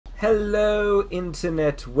Hello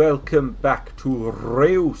Internet, welcome back to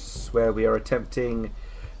Reus, where we are attempting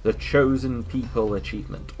the Chosen People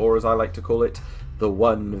achievement, or as I like to call it, the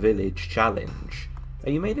One Village Challenge.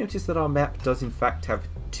 Now you may notice that our map does in fact have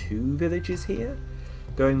two villages here,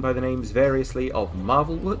 going by the names variously of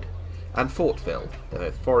Marvelwood and Fortville.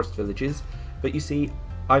 They're both forest villages, but you see,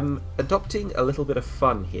 I'm adopting a little bit of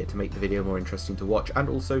fun here to make the video more interesting to watch, and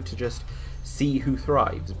also to just see who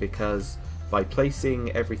thrives, because by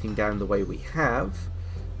placing everything down the way we have,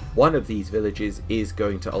 one of these villages is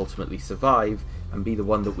going to ultimately survive and be the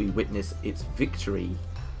one that we witness its victory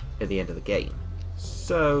at the end of the game.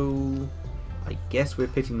 So I guess we're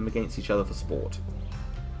pitting them against each other for sport.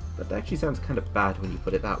 That actually sounds kind of bad when you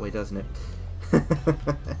put it that way, doesn't it?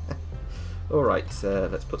 Alright,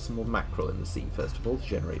 let's put some more mackerel in the sea first of all to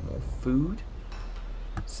generate more food.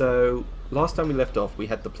 So last time we left off, we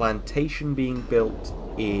had the plantation being built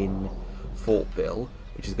in Fortville,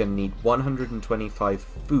 which is going to need 125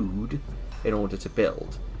 food in order to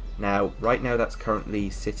build. Now, right now that's currently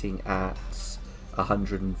sitting at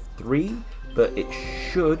 103, but it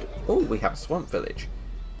should... Oh, we have a swamp village.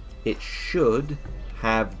 It should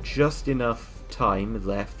have just enough time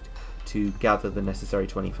left to gather the necessary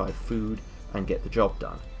 25 food and get the job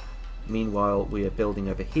done. Meanwhile, we are building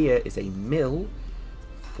over here is a mill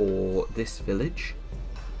for this village,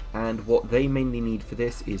 and what they mainly need for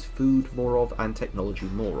this is food more of and technology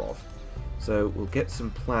more of. So we'll get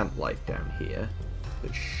some plant life down here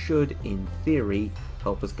that should, in theory,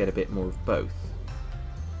 help us get a bit more of both.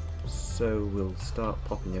 So we'll start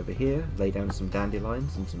popping over here, lay down some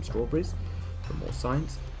dandelions and some strawberries for more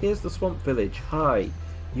science. Here's the swamp village. Hi,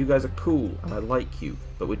 you guys are cool and I like you,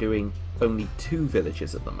 but we're doing only 2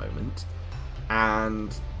 villages at the moment,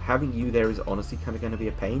 and having you there is honestly kind of going to be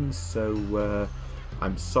a pain, so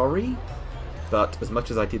I'm sorry, but as much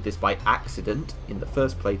as I did this by accident in the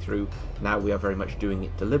first playthrough, now we are very much doing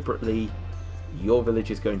it deliberately. Your village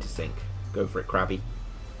is going to sink. Go for it, Krabby.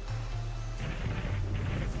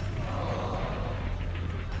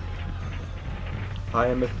 I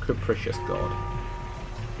am a capricious god.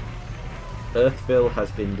 Earthville has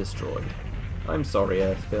been destroyed. I'm sorry,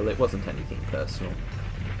 Earthville, it wasn't anything personal.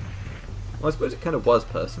 Well, I suppose it kind of was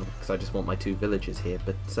personal, because I just want my 2 villages here,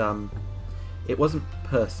 but it wasn't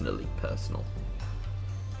personally personal.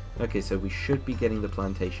 Okay, so we should be getting the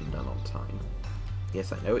plantation done on time.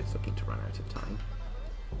 Yes, I know it's looking to run out of time.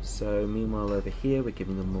 So meanwhile over here we're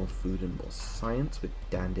giving them more food and more science with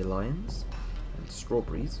dandelions and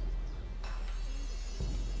strawberries.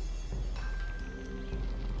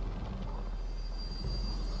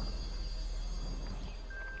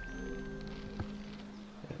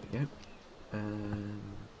 There we go.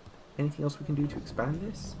 Anything else we can do to expand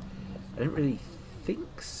this? I don't really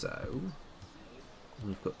think so.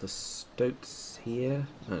 We've got the stoats here.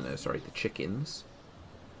 Oh no, sorry, the chickens.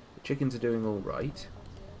 The chickens are doing alright.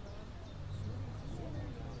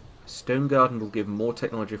 Stone garden will give more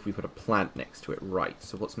technology if we put a plant next to it. Right,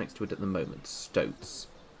 so what's next to it at the moment? Stoats.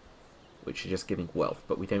 Which are just giving wealth,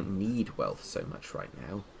 but we don't need wealth so much right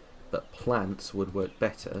now. But plants would work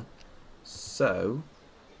better. So,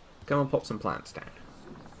 come and pop some plants down.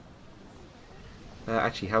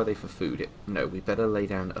 Actually, how are they for food? No, we better lay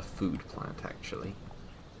down a food plant, actually.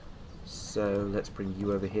 So let's bring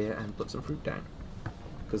you over here and put some fruit down.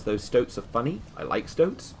 Because those stoats are funny. I like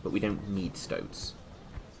stoats, but we don't need stoats.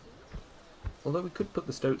 Although we could put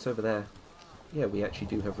the stoats over there. Yeah, we actually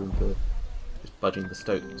do have room for just budging the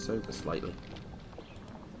stoats over slightly.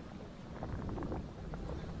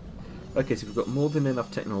 Okay, so we've got more than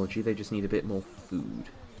enough technology. They just need a bit more food.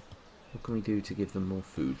 What can we do to give them more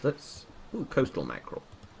food? Let's... Ooh, coastal mackerel.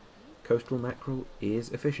 Coastal mackerel is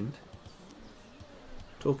efficient.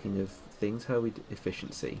 Talking of things, how are we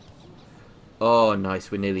efficiency? Oh, nice,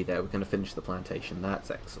 we're nearly there. We're going to finish the plantation. That's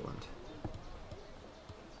excellent.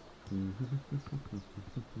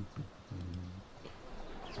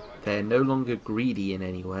 They're no longer greedy in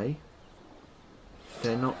any way.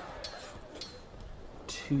 They're not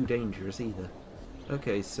too dangerous either.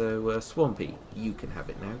 Okay, so Swampy, you can have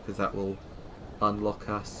it now, because that will unlock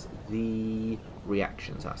us the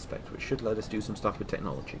reactions aspect, which should let us do some stuff with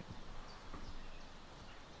technology.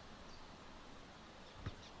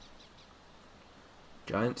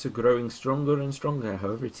 Giants are growing stronger and stronger,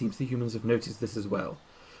 however it seems the humans have noticed this as well.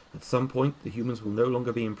 At some point, the humans will no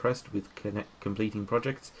longer be impressed with completing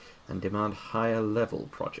projects and demand higher level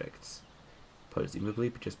projects.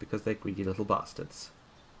 Presumably just because they're greedy little bastards.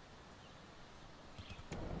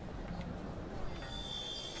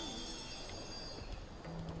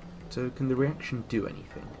 So can the reaction do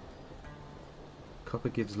anything? Copper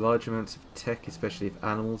gives large amounts of tech, especially if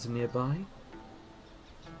animals are nearby.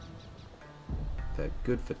 They're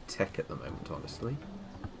good for tech at the moment, honestly.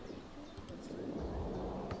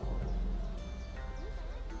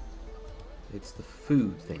 It's the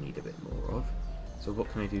food they need a bit more of. So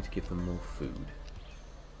what can I do to give them more food?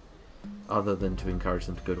 Other than to encourage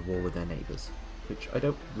them to go to war with their neighbours, which I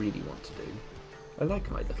don't really want to do. I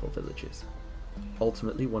like my little villages.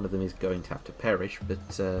 Ultimately, one of them is going to have to perish,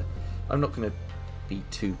 but I'm not going to be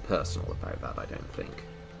too personal about that, I don't think.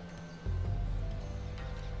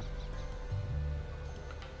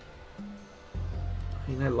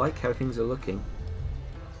 I mean, I like how things are looking.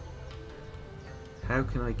 How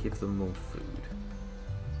can I give them more food?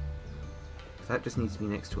 That just needs to be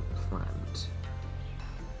next to a plant.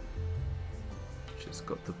 Just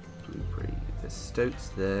got the blueberry. There's stoats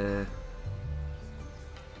there.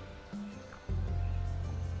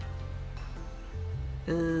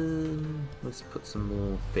 Let's put some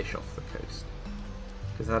more fish off the coast,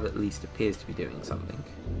 because that at least appears to be doing something.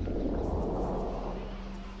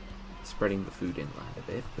 Spreading the food inland a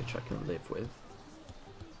bit, which I can live with.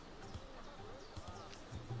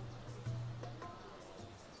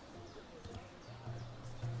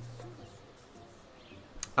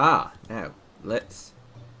 Ah, now, let's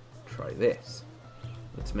try this.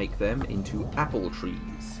 Let's make them into apple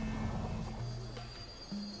trees.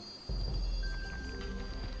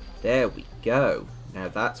 There we go. Now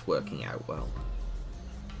that's working out well.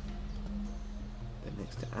 Then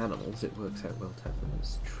next to animals, it works out well to have them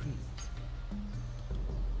as trees.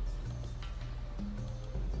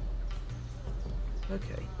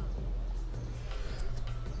 Okay.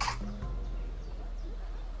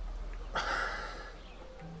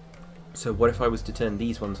 So what if I was to turn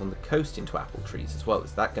these ones on the coast into apple trees as well?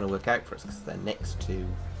 Is that going to work out for us? Because they're next to...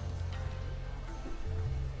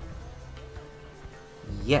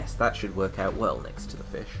 Yes, that should work out well next to the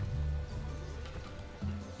fish.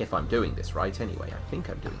 If I'm doing this right anyway. I think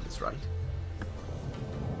I'm doing this right.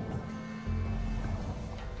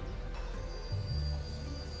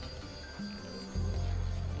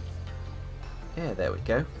 Yeah, there we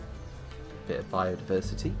go. Bit of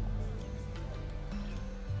biodiversity.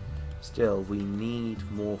 Still, we need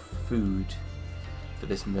more food for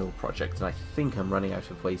this mill project, and I think I'm running out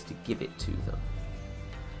of ways to give it to them.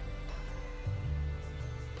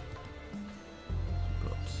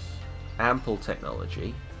 Got ample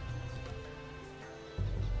technology.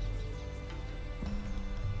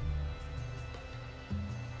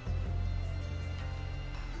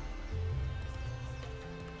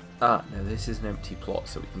 Ah, no, this is an empty plot,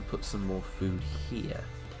 so we can put some more food here.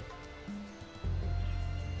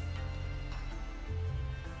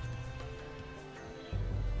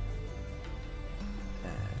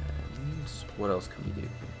 What else can we do?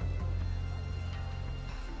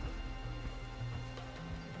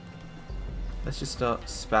 Let's just start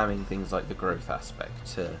spamming things like the growth aspect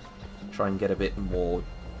to try and get a bit more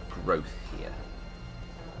growth here.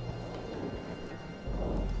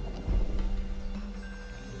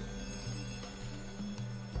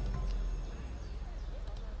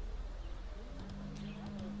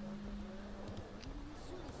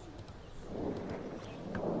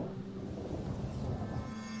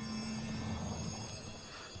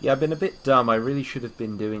 Yeah, I've been a bit dumb. I really should have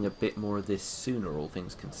been doing a bit more of this sooner, all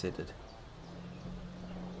things considered.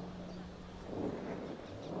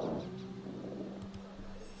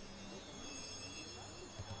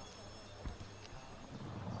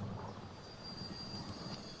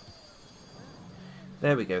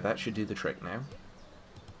 There we go, that should do the trick now.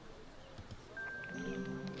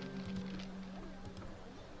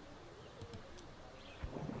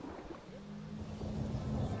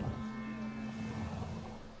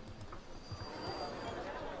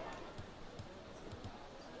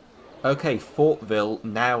 Okay, Fortville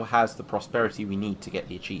now has the prosperity we need to get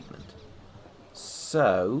the achievement.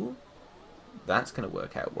 So, that's going to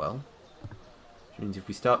work out well. Which means if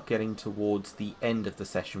we start getting towards the end of the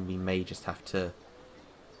session, we may just have to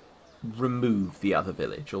remove the other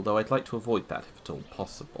village. Although I'd like to avoid that if at all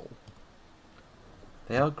possible.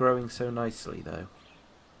 They are growing so nicely, though.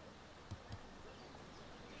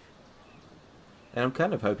 And I'm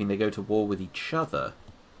kind of hoping they go to war with each other.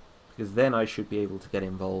 Because then I should be able to get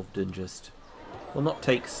involved and just, well, not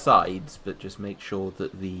take sides, but just make sure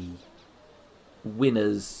that the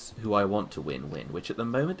winners who I want to win, which at the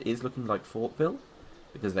moment is looking like Fortville,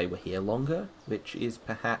 because they were here longer, which is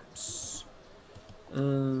perhaps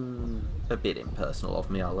a bit impersonal of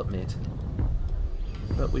me, I'll admit.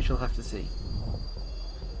 But we shall have to see.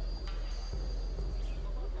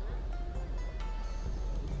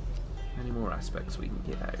 Any more aspects we can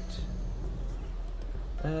get out?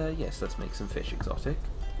 Yes, let's make some fish exotic.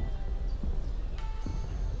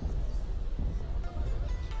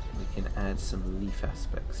 We can add some leaf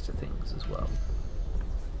aspects to things as well.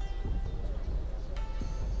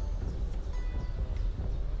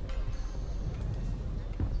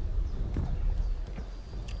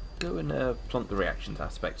 Go and plonk the reactions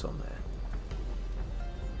aspect on there.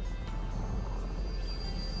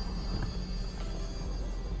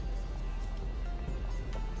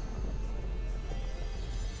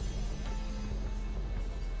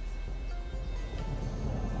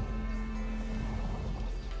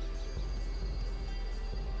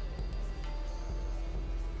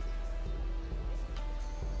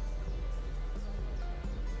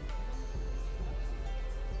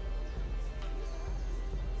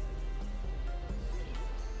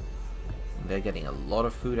 They're getting a lot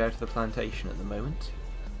of food out of the plantation at the moment.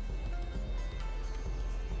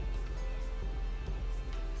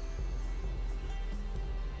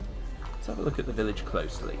 Let's have a look at the village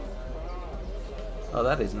closely. Oh,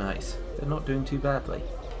 that is nice. They're not doing too badly.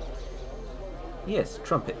 Yes,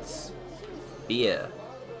 trumpets. Beer.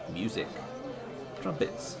 Music.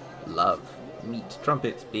 Trumpets. Love. Meat.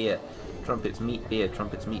 Trumpets. Beer. Trumpets, meat, beer.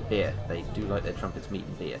 Trumpets, meat, beer. They do like their trumpets, meat,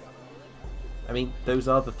 and beer. I mean, those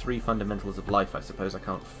are the three fundamentals of life, I suppose. I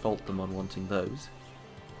can't fault them on wanting those.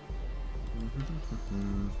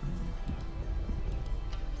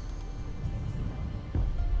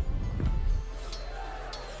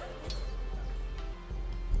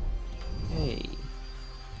 Hey.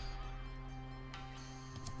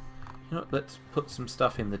 You know what, let's put some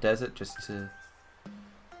stuff in the desert just to...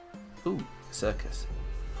 Ooh, circus.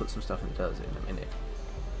 Put some stuff in the desert in a minute.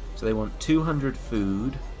 So they want 200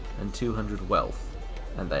 food and 200 wealth,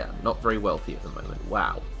 and they are not very wealthy at the moment.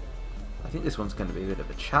 Wow. I think this one's going to be a bit of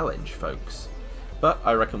a challenge, folks. But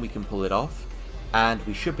I reckon we can pull it off, and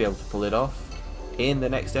we should be able to pull it off in the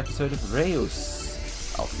next episode of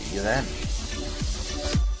Reus. I'll see you then.